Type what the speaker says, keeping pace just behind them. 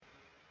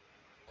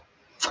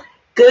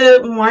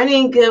good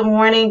morning, good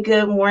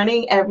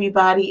morning,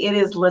 everybody. It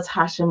is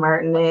Latasha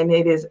Martin, and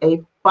it is a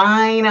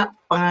fine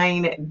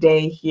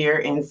day here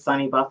in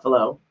sunny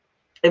Buffalo.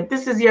 If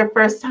this is your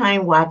first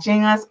time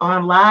watching us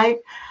on live,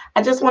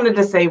 I just wanted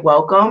to say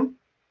welcome.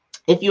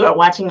 If you are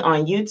watching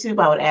on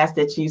YouTube, I would ask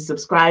that you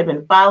subscribe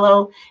and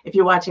follow. If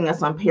you're watching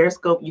us on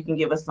Periscope, you can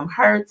give us some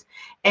hearts.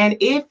 And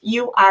if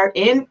you are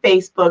in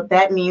Facebook,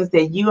 that means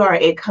that you are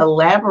a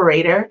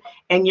collaborator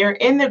and you're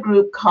in the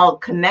group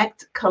called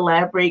Connect,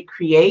 Collaborate,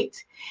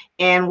 Create.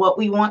 And what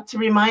we want to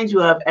remind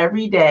you of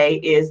every day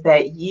is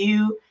that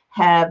you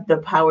have the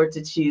power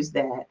to choose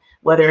that,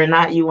 whether or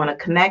not you want to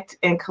connect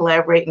and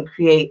collaborate and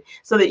create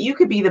so that you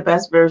could be the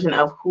best version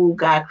of who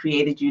God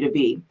created you to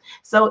be.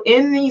 So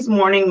in these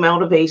morning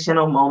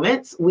motivational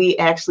moments, we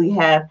actually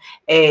have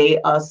a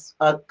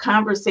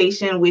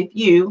conversation with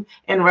you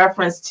in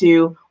reference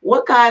to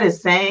what God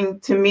is saying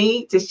to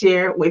me to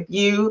share with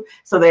you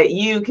so that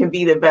you can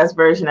be the best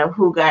version of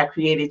who God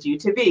created you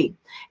to be.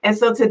 And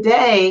so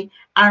today,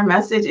 our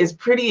message is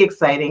pretty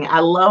exciting. I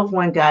love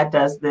when God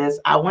does this.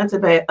 I went to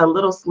bed a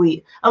little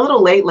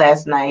late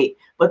last night,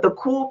 but the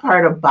cool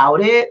part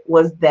about it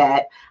was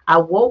that I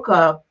woke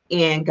up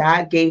and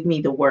God gave me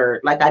the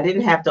word. Like I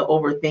didn't have to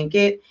overthink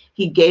it.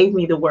 He gave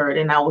me the word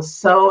and I was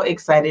so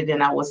excited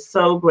and I was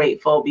so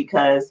grateful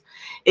because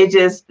it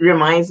just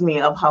reminds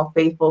me of how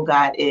faithful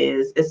God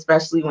is,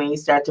 especially when you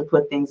start to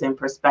put things in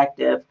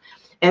perspective.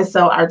 And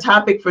so our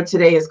topic for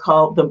today is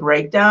called The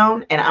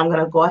Breakdown. And I'm going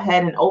to go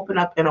ahead and open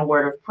up in a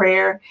word of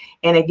prayer.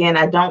 And again,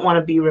 I don't want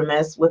to be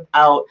remiss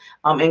without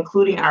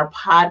including our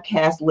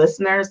podcast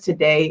listeners.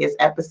 Today is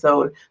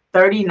episode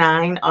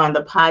 39 on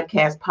the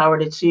podcast Power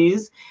to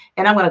Choose.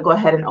 And I'm going to go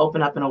ahead and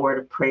open up in a word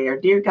of prayer.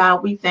 Dear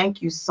God, we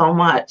thank you so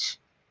much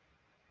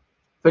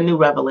for new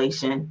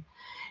revelation.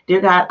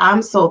 Dear God,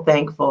 I'm so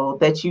thankful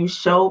that you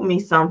showed me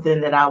something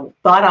that I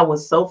thought I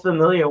was so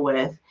familiar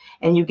with,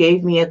 and you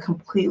gave me a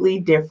completely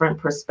different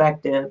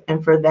perspective.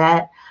 And for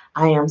that,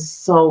 I am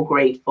so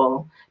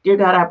grateful. Dear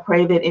God, I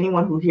pray that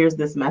anyone who hears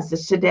this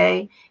message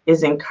today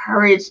is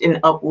encouraged and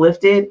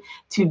uplifted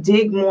to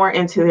dig more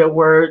into their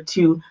word,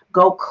 to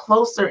go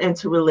closer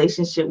into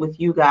relationship with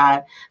you,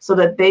 God, so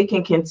that they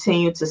can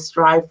continue to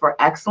strive for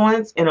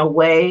excellence in a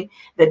way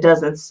that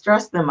doesn't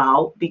stress them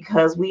out,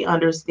 because we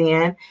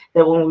understand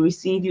that when we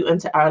receive you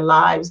into our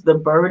lives, the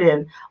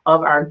burden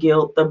of our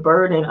guilt, the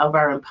burden of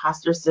our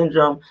imposter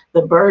syndrome,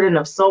 the burden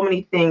of so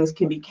many things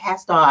can be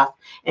cast off.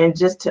 And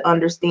just to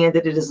understand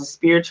that it is a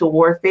spiritual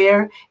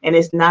warfare and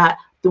it's not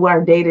through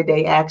our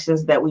day-to-day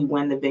actions that we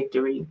win the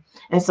victory.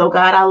 And so,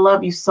 God, I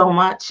love you so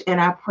much.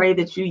 And I pray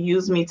that you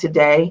use me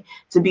today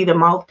to be the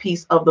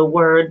mouthpiece of the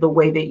word the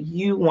way that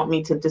you want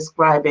me to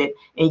describe it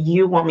and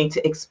you want me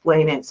to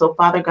explain it. So,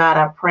 Father God,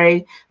 I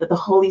pray that the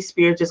Holy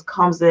Spirit just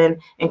comes in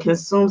and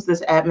consumes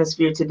this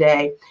atmosphere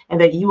today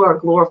and that you are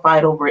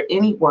glorified over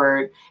any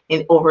word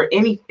and over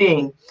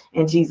anything.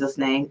 In Jesus'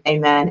 name,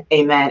 amen,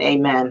 amen,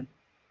 amen.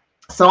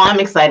 So I'm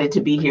excited to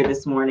be here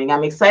this morning.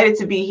 I'm excited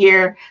to be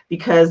here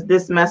because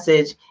this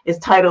message is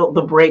titled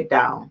The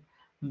Breakdown.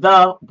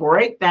 The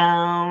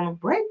breakdown,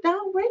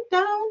 breakdown,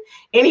 breakdown.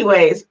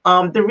 Anyways,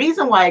 the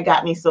reason why it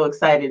got me so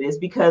excited is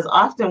because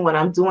often when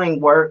I'm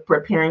doing work,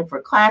 preparing for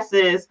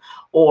classes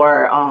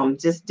or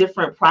just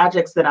different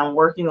projects that I'm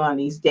working on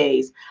these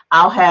days,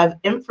 I'll have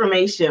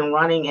information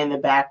running in the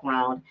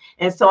background.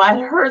 And so I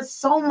heard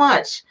so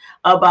much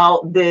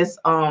about this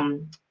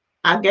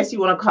I guess you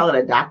want to call it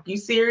a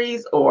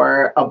docu-series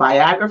or a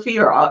biography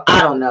or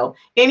I don't know.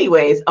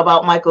 Anyways,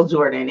 about Michael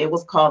Jordan. It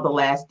was called The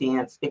Last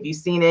Dance. If you've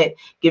seen it,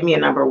 give me a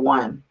number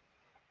 1.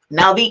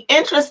 Now, the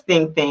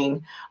interesting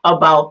thing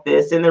about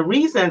this, and the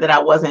reason that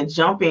I wasn't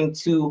jumping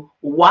to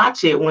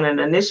watch it when it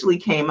initially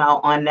came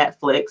out on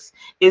Netflix,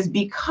 is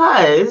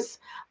because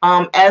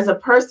as a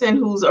person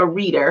who's a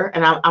reader,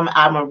 and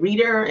I'm a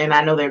reader, and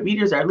I know that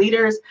readers are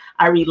leaders,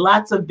 I read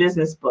lots of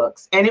business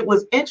books. And it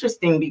was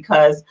interesting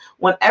because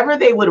whenever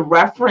they would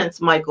reference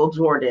Michael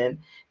Jordan,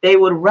 they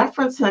would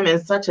reference him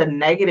in such a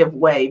negative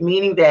way,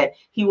 meaning that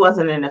he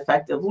wasn't an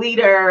effective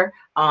leader,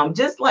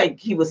 just like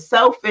he was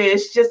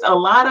selfish, just a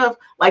lot of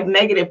like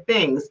negative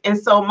things. And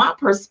so my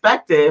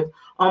perspective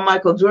on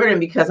Michael Jordan,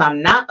 because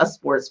I'm not a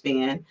sports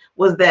fan,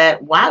 was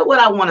that why would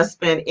I want to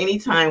spend any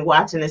time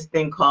watching this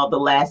thing called The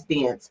Last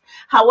Dance?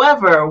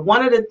 However,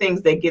 one of the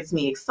things that gets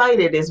me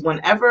excited is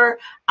whenever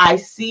I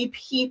see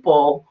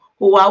people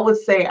who I would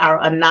say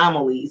are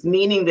anomalies,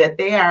 meaning that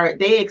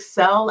they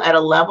excel at a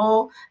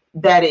level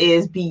that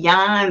is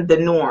beyond the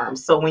norm.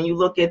 So when you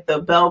look at the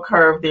bell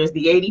curve, there's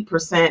the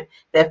 80%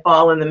 that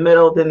fall in the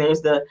middle, then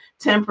there's the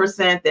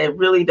 10% that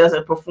really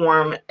doesn't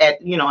perform at,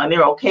 and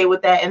they're okay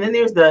with that. And then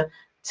there's the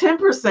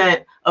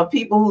 10% of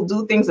people who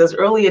do things as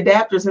early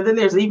adapters. And then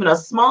there's even a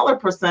smaller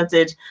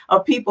percentage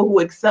of people who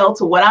excel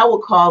to what I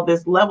would call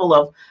this level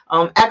of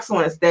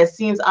excellence that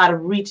seems out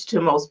of reach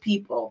to most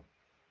people.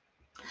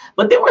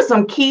 But there were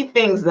some key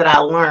things that I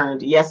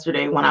learned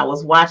yesterday when I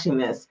was watching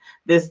this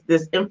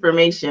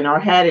information or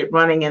had it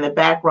running in the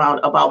background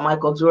about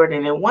Michael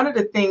Jordan. And one of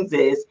the things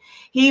is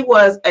he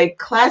was a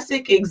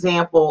classic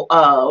example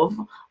of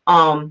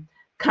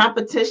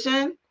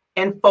competition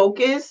and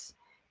focus,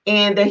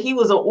 and that he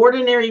was an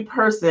ordinary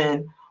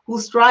person who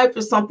strived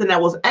for something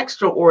that was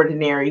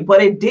extraordinary,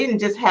 but it didn't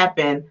just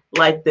happen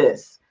like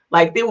this.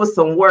 Like there was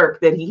some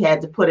work that he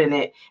had to put in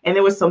it, and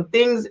there was some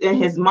things in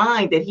his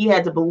mind that he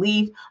had to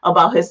believe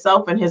about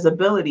himself and his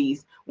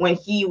abilities when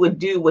he would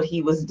do what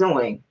he was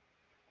doing.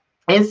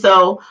 And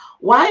so,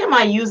 why am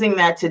I using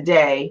that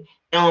today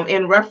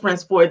in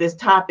reference for this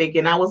topic?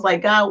 And I was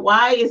like, God,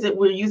 why is it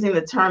we're using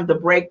the term the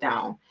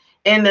breakdown?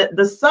 And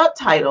the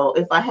subtitle,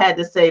 if I had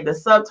to say the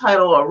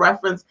subtitle or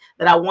reference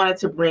that I wanted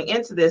to bring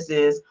into this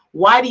is,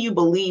 why do you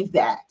believe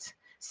that?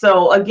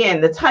 So again,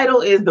 the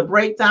title is the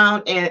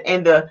breakdown,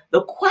 and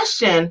the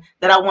question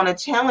that I want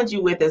to challenge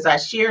you with as I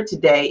share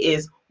today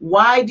is,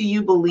 why do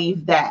you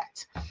believe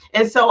that?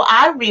 And so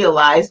I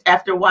realized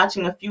after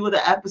watching a few of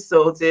the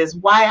episodes is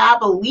why I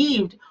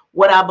believed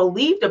what I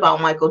believed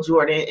about Michael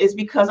Jordan is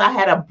because I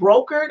had a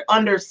brokered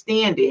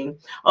understanding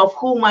of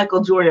who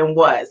Michael Jordan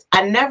was.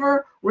 I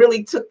never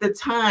really took the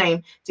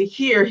time to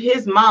hear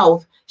his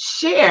mouth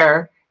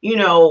share,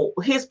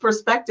 his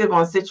perspective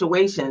on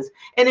situations.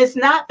 And it's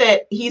not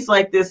that he's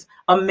like this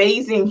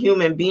amazing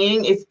human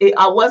being.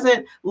 I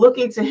wasn't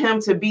looking to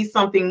him to be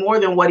something more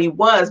than what he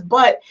was,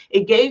 but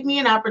it gave me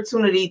an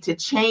opportunity to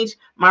change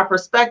my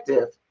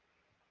perspective.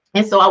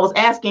 And so I was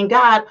asking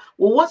God,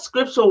 well, what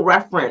scriptural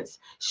reference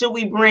should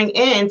we bring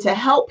in to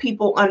help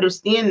people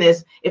understand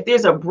this if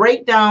there's a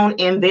breakdown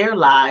in their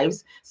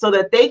lives so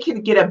that they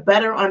can get a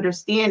better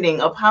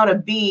understanding of how to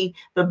be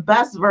the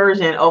best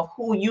version of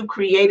who you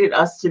created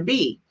us to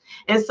be?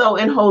 And so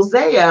in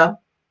Hosea,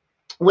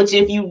 which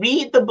if you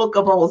read the book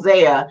of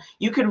Hosea,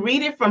 you could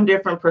read it from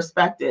different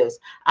perspectives.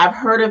 I've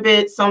heard of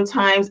it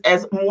sometimes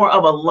as more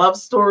of a love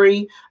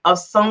story of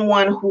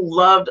someone who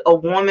loved a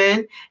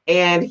woman,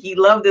 and he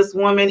loved this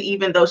woman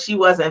even though she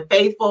wasn't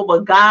faithful,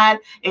 but God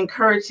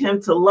encouraged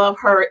him to love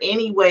her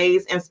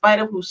anyways in spite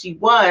of who she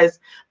was.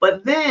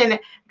 But then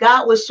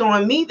God was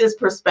showing me this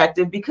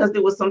perspective because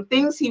there was some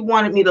things he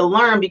wanted me to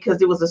learn, because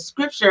there was a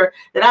scripture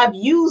that I've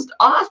used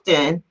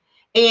often.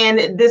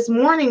 And this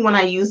morning when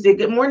I used it,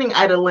 good morning,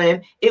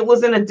 Idalyn, it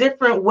was in a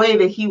different way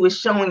that he was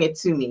showing it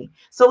to me.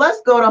 So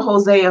let's go to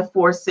Hosea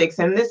 4:6,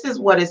 and this is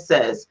what it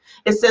says.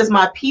 It says,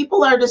 my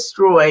people are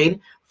destroyed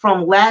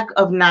from lack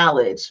of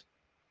knowledge.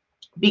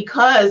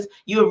 Because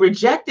you have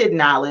rejected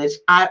knowledge,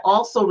 I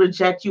also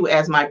reject you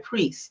as my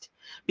priest.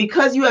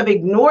 Because you have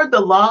ignored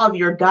the law of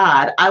your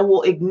God, I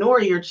will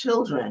ignore your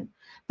children.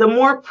 The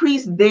more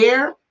priests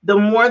there, the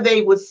more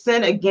they would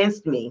sin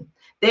against me.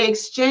 They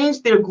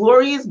exchange their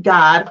glorious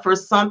God for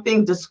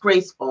something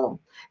disgraceful.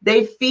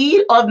 They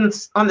feed on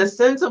the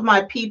sins of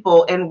my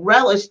people and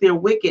relish their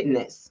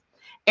wickedness.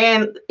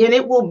 And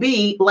it will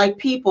be like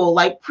people,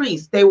 like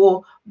priests. I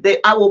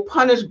will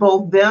punish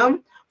both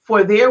them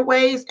for their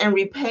ways and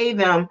repay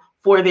them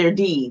for their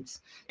deeds.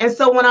 And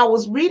so when I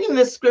was reading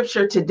this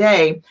scripture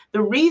today,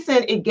 the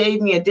reason it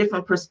gave me a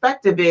different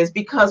perspective is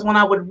because when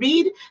I would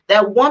read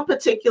that one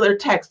particular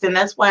text, and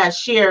that's why I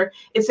share,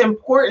 it's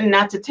important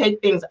not to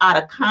take things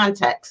out of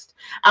context.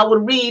 I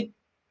would read,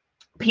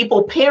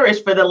 people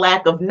perish for the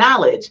lack of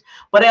knowledge.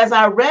 But as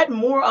I read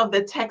more of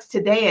the text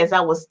today, as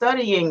I was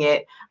studying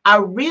it, I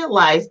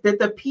realized that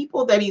the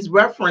people that he's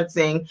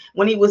referencing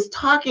when he was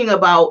talking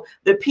about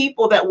the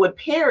people that would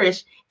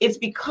perish, it's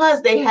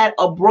because they had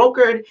a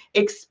brokered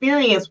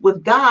experience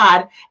with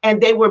God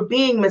and they were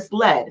being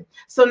misled.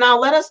 So now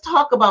let us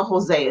talk about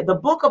Hosea. The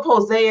book of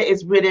Hosea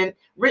is written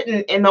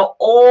in the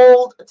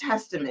Old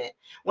Testament.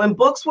 When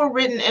books were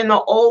written in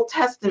the Old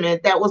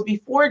Testament, that was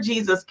before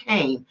Jesus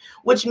came,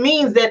 which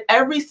means that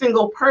every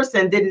single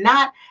person did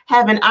not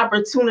have an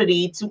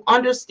opportunity to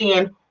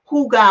understand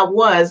who God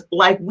was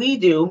like we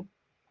do.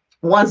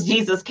 Once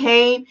Jesus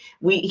came,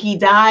 he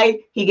died,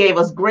 he gave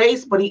us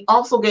grace, but he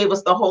also gave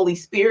us the Holy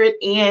Spirit,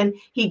 and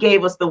he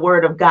gave us the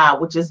Word of God,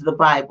 which is the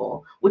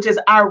Bible, which is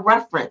our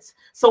reference.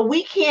 So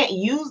we can't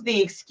use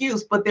the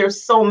excuse, but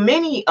there's so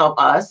many of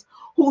us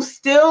who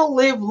still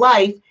live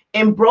life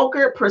in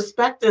brokered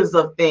perspectives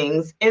of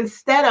things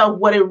instead of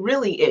what it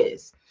really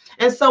is.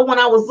 And so when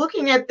I was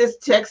looking at this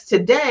text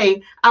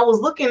today, I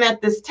was looking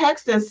at this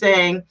text and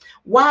saying,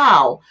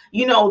 wow,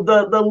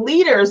 the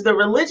leaders, the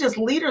religious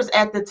leaders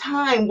at the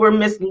time were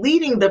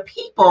misleading the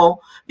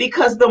people,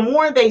 because the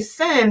more they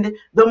sinned,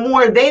 the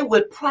more they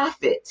would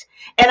profit.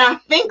 And I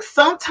think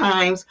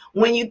sometimes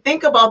when you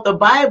think about the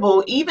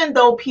Bible, even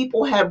though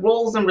people had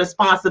roles and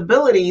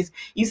responsibilities,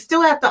 you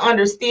still have to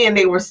understand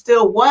they were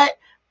still what?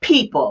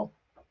 People.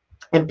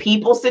 And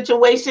people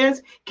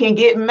situations can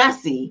get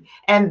messy.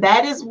 And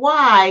that is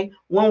why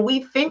when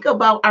we think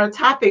about our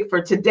topic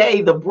for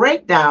today, the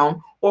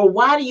breakdown, or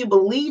why do you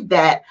believe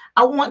that,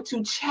 I want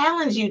to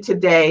challenge you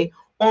today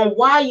on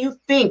why you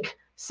think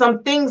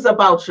some things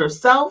about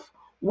yourself,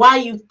 why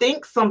you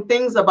think some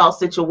things about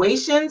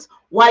situations,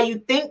 why you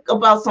think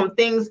about some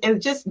things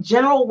in just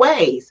general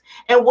ways.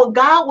 And what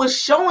God was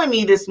showing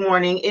me this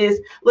morning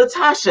is,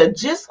 Latasha,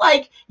 just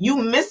like you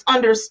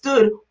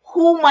misunderstood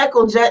who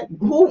Michael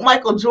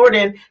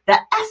Jordan, the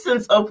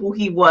essence of who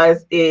he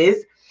was,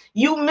 is,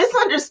 You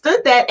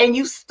misunderstood that and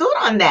you stood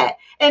on that.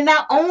 And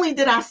not only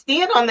did I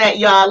stand on that,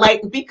 y'all,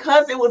 like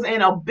because it was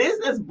in a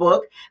business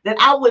book that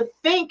I would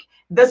think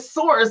the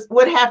source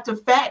would have to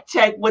fact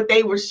check what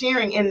they were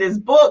sharing in this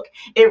book.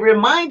 It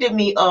reminded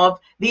me of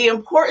the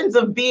importance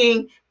of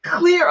being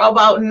clear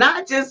about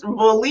not just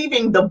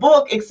believing the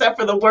book, except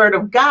for the word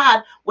of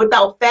God,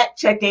 without fact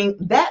checking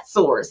that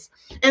source.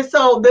 And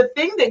so the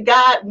thing that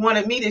God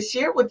wanted me to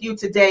share with you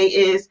today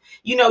is,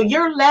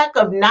 your lack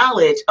of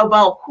knowledge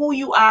about who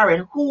you are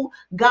and who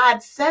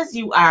God says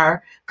you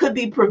are could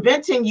be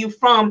preventing you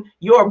from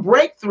your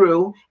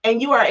breakthrough,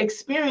 and you are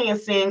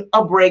experiencing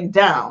a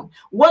breakdown.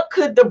 What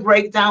could the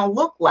breakdown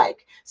look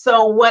like?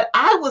 So what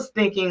I was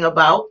thinking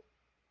about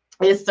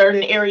is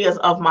certain areas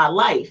of my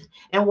life.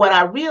 And what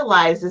I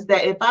realized is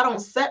that if I don't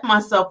set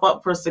myself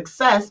up for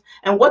success,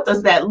 and what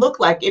does that look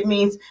like? It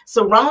means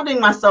surrounding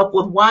myself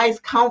with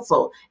wise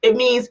counsel. It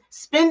means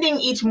spending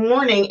each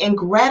morning in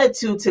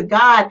gratitude to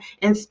God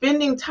and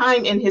spending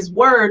time in his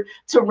word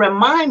to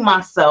remind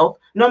myself,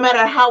 no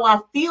matter how I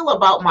feel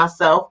about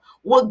myself,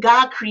 what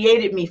God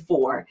created me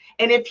for.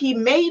 And if he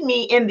made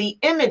me in the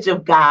image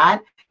of God,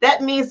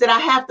 that means that I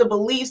have to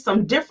believe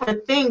some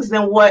different things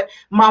than what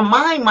my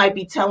mind might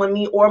be telling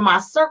me or my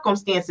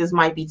circumstances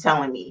might be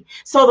telling me.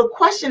 So the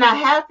question I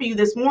have for you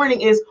this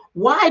morning is,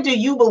 why do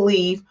you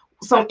believe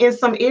in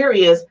some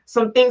areas,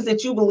 some things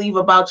that you believe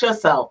about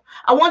yourself?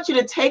 I want you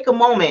to take a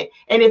moment,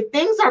 and if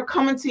things are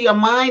coming to your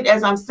mind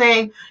as I'm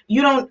saying,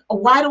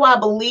 why do I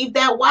believe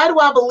that? Why do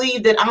I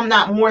believe that I'm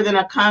not more than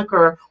a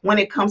conqueror when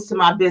it comes to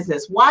my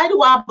business? Why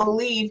do I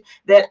believe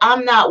that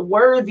I'm not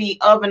worthy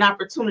of an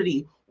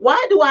opportunity?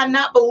 Why do I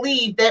not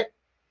believe that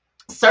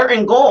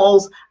certain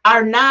goals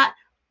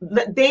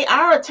they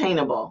are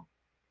attainable?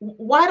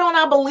 Why don't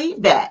I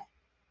believe that?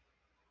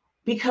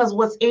 Because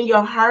what's in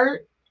your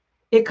heart,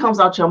 it comes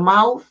out your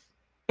mouth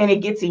and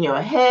it gets in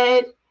your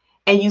head,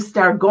 and you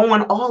start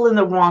going all in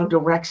the wrong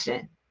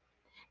direction.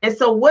 And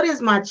so what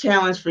is my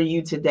challenge for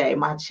you today?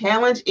 My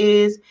challenge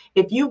is,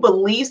 if you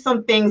believe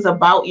some things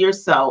about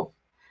yourself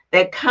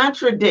that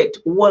contradict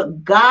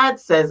what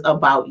God says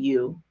about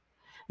you,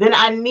 then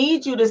I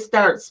need you to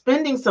start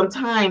spending some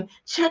time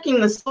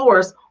checking the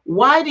source.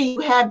 Why do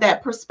you have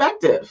that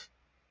perspective?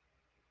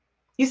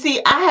 You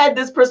see, I had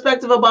this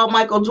perspective about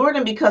Michael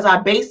Jordan because I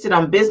based it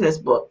on business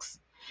books.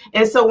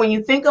 And so when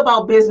you think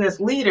about business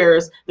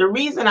leaders, the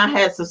reason I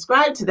had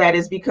subscribed to that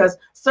is because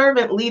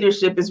servant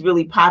leadership is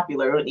really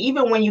popular. And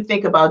even when you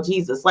think about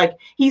Jesus, like,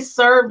 he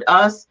served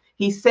us,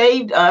 he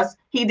saved us,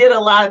 he did a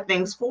lot of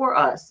things for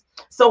us.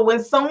 So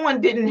when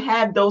someone didn't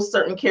have those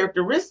certain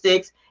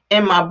characteristics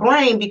in my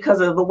brain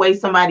because of the way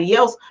somebody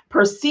else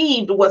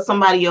perceived what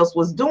somebody else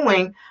was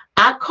doing,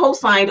 I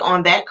co-signed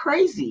on that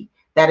crazy.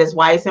 That is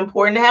why it's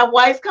important to have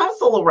wise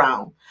counsel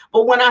around.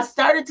 But when I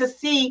started to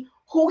see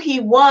who he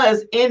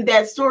was in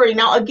that story,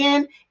 now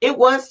again, it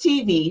was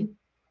TV,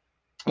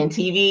 and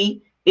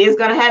TV is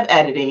going to have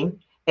editing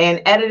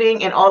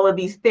and all of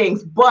these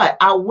things. But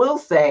I will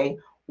say,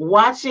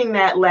 watching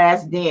that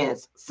Last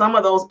Dance, some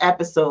of those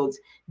episodes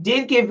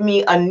did give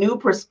me a new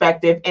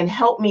perspective and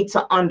helped me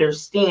to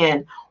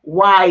understand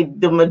why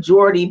the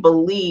majority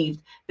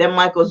believed that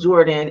Michael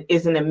Jordan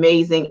is an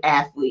amazing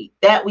athlete.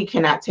 That we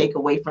cannot take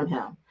away from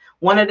him.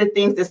 One of the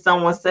things that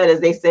someone said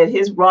is, they said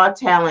his raw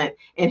talent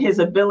and his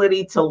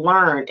ability to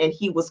learn, and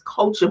he was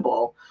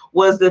coachable,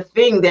 was the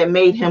thing that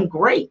made him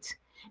great.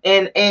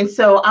 And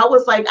so I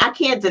was like, I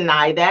can't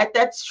deny that.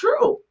 That's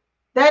true.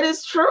 That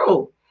is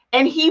true.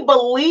 And he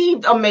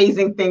believed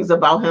amazing things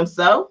about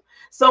himself.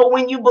 So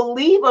when you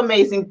believe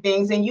amazing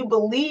things and you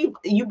believe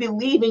and you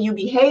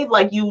behave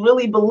like you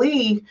really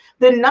believe,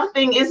 then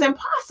nothing is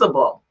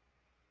impossible.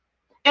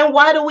 And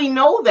why do we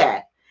know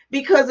that?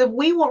 Because if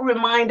we will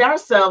remind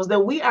ourselves that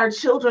we are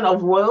children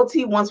of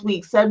royalty once we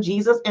accept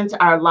Jesus into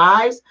our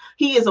lives,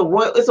 it's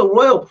a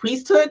royal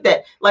priesthood,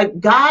 that like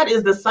God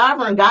is the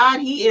sovereign God.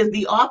 He is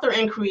the author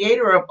and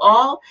creator of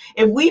all.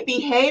 If we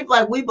behave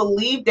like we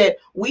believe that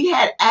we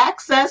had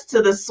access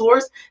to the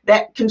source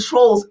that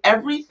controls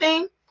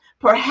everything,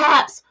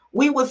 perhaps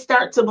we would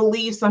start to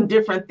believe some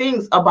different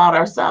things about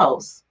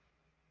ourselves.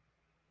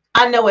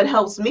 I know it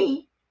helps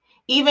me.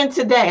 Even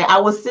today, I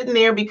was sitting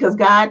there because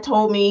God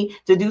told me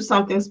to do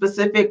something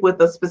specific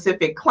with a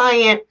specific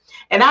client.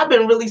 And I've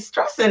been really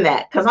stressing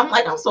that because I'm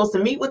like, I'm supposed to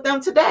meet with them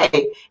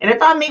today. And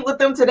if I meet with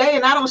them today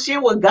and I don't share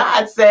what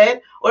God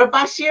said, or if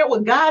I share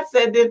what God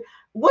said, then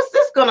what's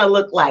this going to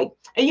look like?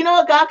 And you know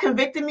what God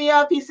convicted me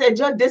of? He said,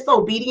 your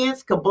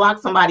disobedience could block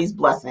somebody's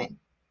blessing.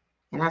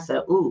 And I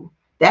said, ooh,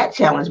 that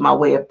challenged my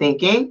way of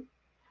thinking.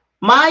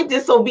 My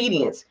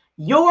disobedience.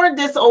 Your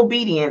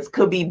disobedience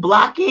could be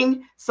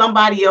blocking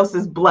somebody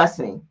else's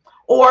blessing,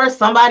 or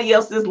somebody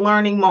else's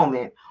learning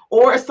moment,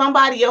 or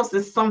somebody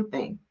else's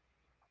something.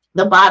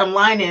 The bottom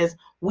line is,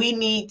 we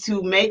need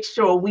to make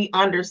sure we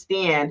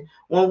understand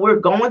when we're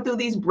going through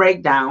these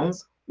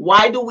breakdowns,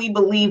 Why do we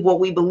believe what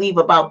we believe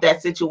about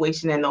that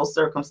situation and those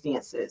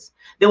circumstances?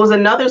 There was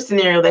another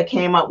scenario that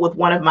came up with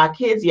one of my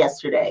kids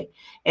yesterday,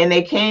 and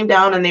they came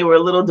down and they were a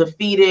little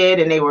defeated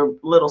and they were a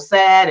little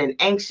sad and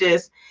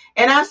anxious.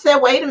 And I said,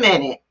 wait a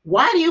minute,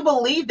 why do you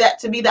believe that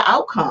to be the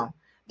outcome?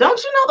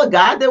 Don't you know the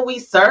God that we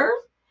serve?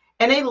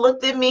 And they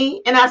looked at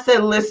me and I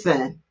said,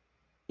 listen,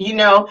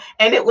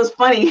 and it was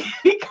funny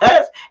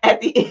because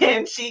at the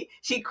end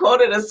she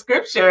quoted a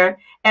scripture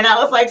and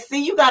I was like,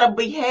 see, you got to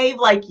behave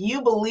like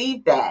you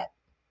believe that.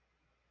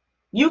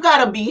 You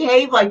got to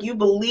behave like you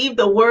believe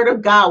the word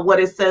of God,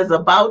 what it says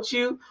about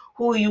you,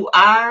 who you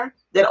are,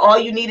 that all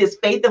you need is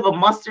faith of a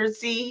mustard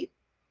seed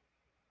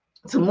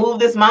to move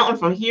this mountain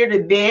from here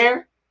to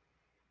there.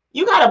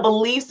 You got to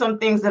believe some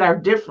things that are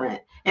different.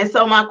 And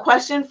so my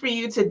question for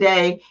you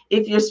today,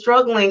 if you're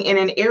struggling in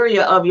an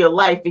area of your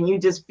life and you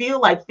just feel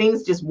like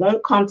things just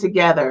won't come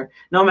together,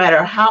 no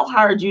matter how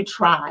hard you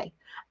try,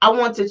 I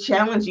want to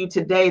challenge you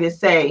today to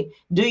say,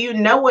 do you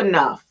know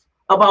enough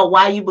about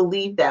why you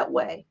believe that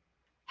way?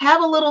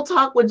 Have a little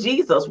talk with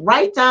Jesus.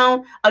 Write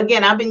down,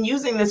 again, I've been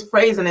using this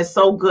phrase and it's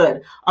so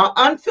good, an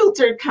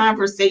unfiltered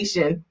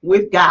conversation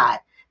with God.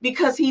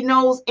 Because he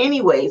knows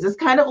anyways. It's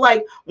kind of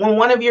like when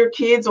one of your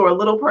kids or a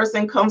little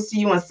person comes to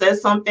you and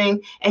says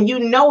something and you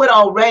know it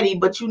already,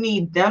 but you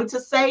need them to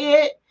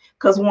say it.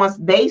 Because once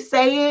they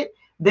say it,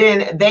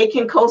 then they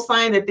can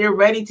co-sign that they're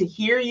ready to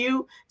hear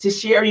you, to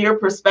share your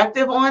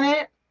perspective on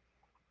it.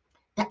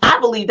 I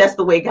believe that's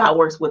the way God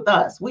works with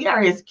us. We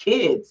are his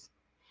kids.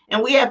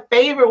 And we have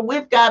favor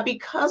with God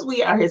because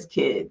we are his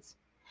kids.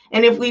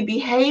 And if we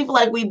behave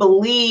like we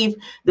believe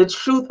the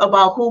truth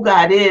about who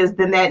God is,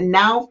 then that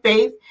now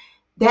faith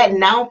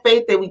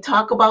that we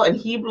talk about in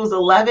Hebrews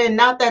 11,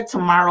 not that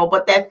tomorrow,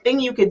 but that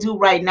thing you could do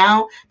right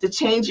now to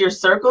change your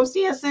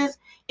circumstances,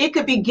 it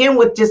could begin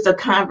with just a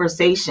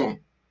conversation.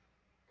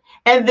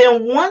 And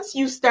then once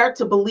you start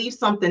to believe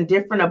something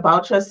different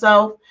about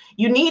yourself,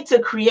 you need to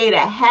create a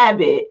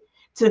habit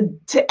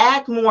to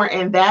act more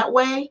in that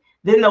way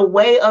than the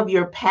way of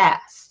your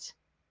past.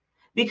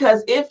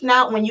 Because if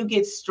not, when you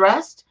get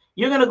stressed,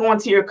 you're going to go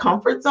into your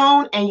comfort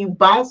zone and you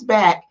bounce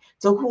back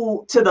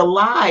to the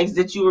lies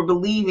that you were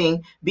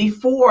believing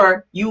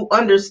before you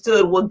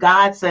understood what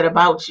God said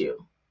about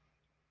you.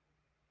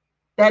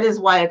 That is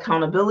why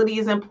accountability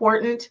is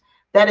important.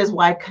 That is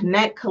why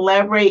connect,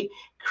 collaborate,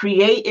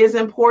 create is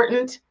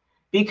important,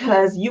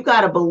 because you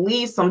got to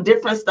believe some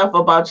different stuff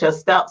about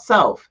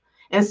yourself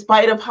in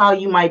spite of how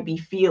you might be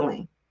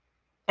feeling.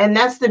 And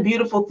that's the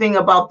beautiful thing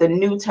about the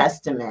New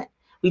Testament.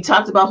 We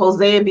talked about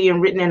Hosea being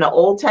written in the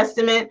Old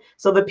Testament.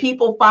 So the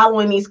people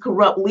following these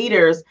corrupt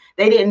leaders,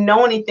 they didn't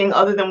know anything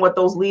other than what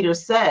those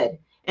leaders said.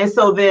 And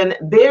so then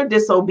their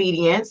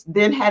disobedience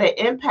then had an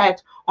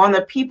impact on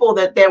the people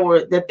that they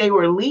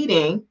were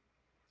leading.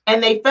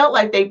 And they felt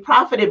like they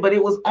profited, but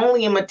it was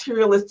only in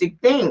materialistic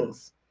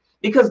things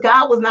because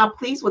God was not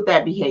pleased with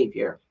that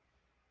behavior.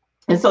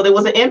 And so there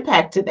was an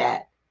impact to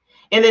that.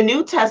 In the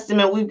New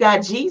Testament, we've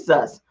got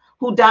Jesus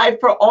who died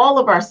for all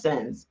of our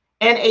sins.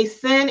 And a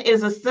sin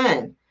is a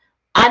sin.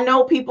 I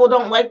know people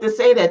don't like to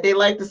say that. They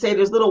like to say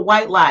there's little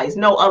white lies.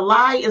 No, a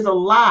lie is a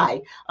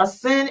lie. A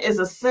sin is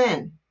a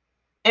sin.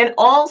 And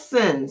all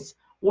sins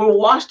were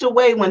washed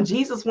away when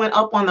Jesus went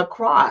up on the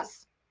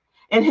cross.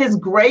 And his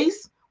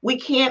grace, we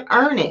can't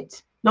earn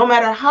it, no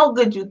matter how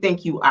good you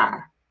think you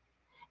are.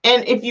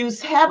 And if you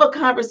have a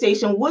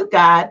conversation with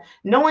God,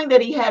 knowing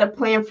that he had a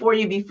plan for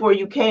you before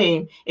you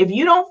came, if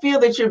you don't feel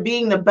that you're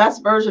being the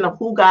best version of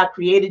who God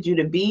created you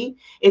to be,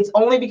 it's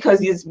only because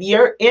it's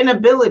your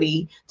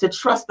inability to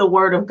trust the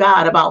word of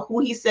God about who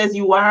he says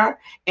you are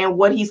and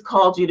what he's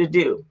called you to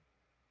do.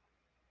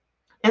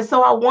 And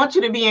so I want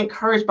you to be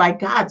encouraged by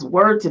God's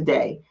word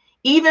today,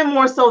 even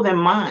more so than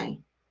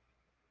mine.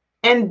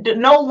 And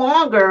no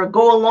longer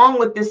go along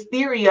with this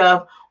theory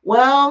of,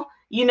 well,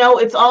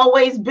 it's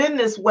always been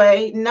this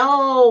way.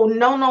 No.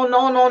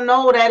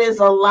 That is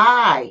a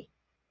lie.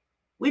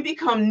 We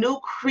become new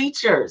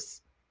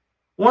creatures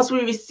once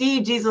we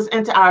receive Jesus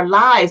into our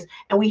lives.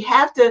 And we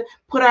have to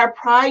put our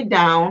pride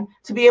down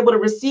to be able to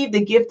receive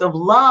the gift of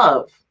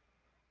love.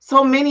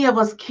 So many of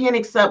us can't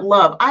accept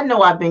love. I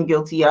know I've been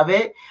guilty of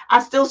it.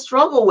 I still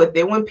struggle with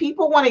it. When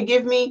people want to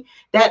give me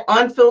that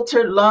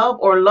unfiltered love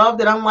or love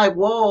that I'm like,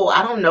 whoa,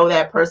 I don't know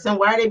that person.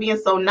 Why are they being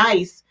so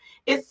nice?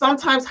 It's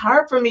sometimes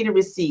hard for me to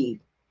receive.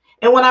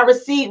 And when I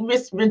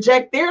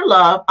reject their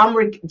love, I'm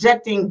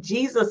rejecting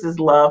Jesus's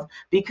love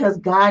because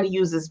God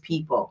uses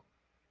people.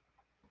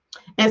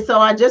 And so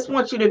I just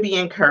want you to be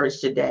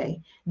encouraged today,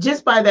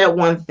 just by that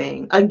one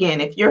thing.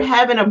 Again, if you're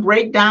having a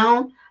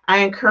breakdown, I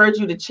encourage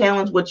you to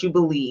challenge what you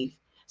believe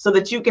so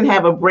that you can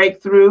have a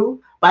breakthrough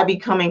by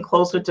becoming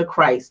closer to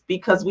Christ,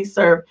 because we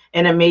serve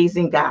an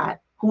amazing God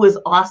who is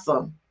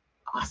awesome,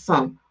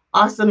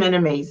 and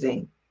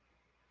amazing.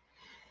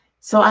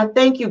 So I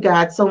thank you,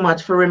 God, so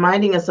much for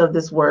reminding us of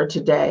this word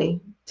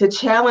today, to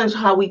challenge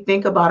how we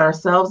think about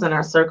ourselves and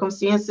our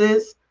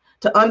circumstances,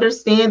 to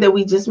understand that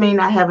we just may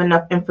not have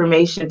enough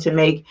information to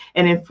make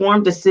an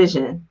informed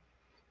decision.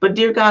 But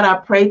dear God, I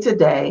pray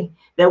today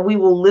that we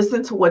will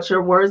listen to what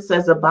your word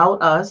says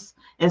about us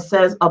and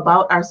says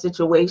about our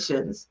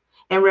situations,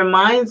 and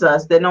reminds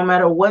us that no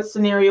matter what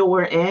scenario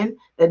we're in,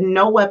 that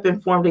no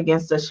weapon formed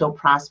against us shall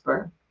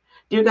prosper.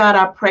 Dear God,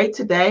 I pray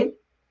today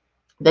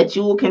that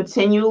you will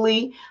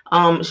continually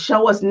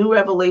show us new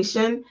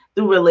revelation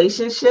through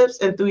relationships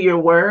and through your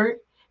word.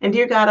 And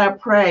dear God, I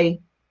pray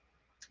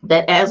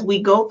that as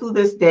we go through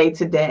this day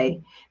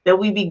today, that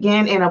we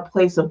begin in a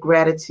place of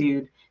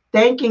gratitude,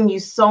 thanking you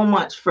so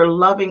much for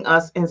loving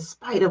us in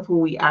spite of who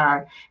we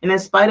are and in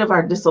spite of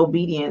our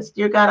disobedience.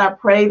 Dear God, I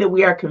pray that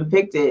we are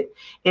convicted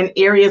in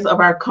areas of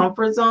our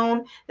comfort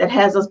zone that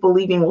has us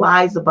believing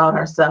lies about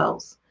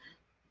ourselves.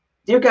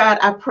 Dear God,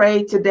 I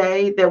pray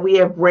today that we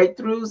have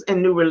breakthroughs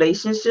and new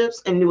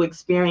relationships and new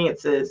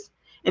experiences.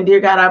 And dear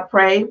God, I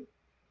pray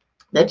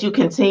that you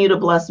continue to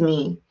bless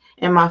me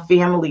and my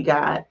family,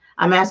 God.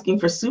 I'm asking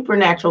for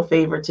supernatural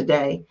favor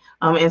today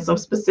in some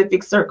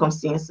specific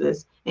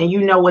circumstances, and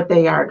you know what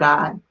they are,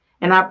 God.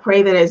 And I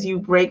pray that as you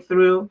break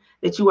through,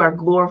 that you are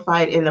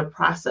glorified in the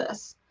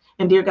process.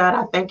 And dear God,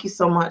 I thank you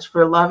so much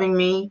for loving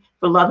me,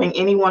 for loving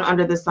anyone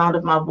under the sound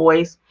of my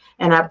voice.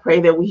 And I pray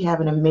that we have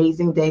an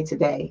amazing day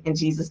today. In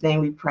Jesus'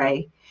 name we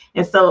pray.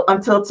 And so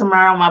until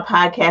tomorrow, my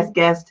podcast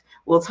guest,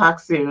 we'll talk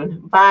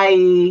soon.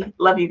 Bye.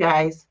 Love you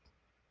guys.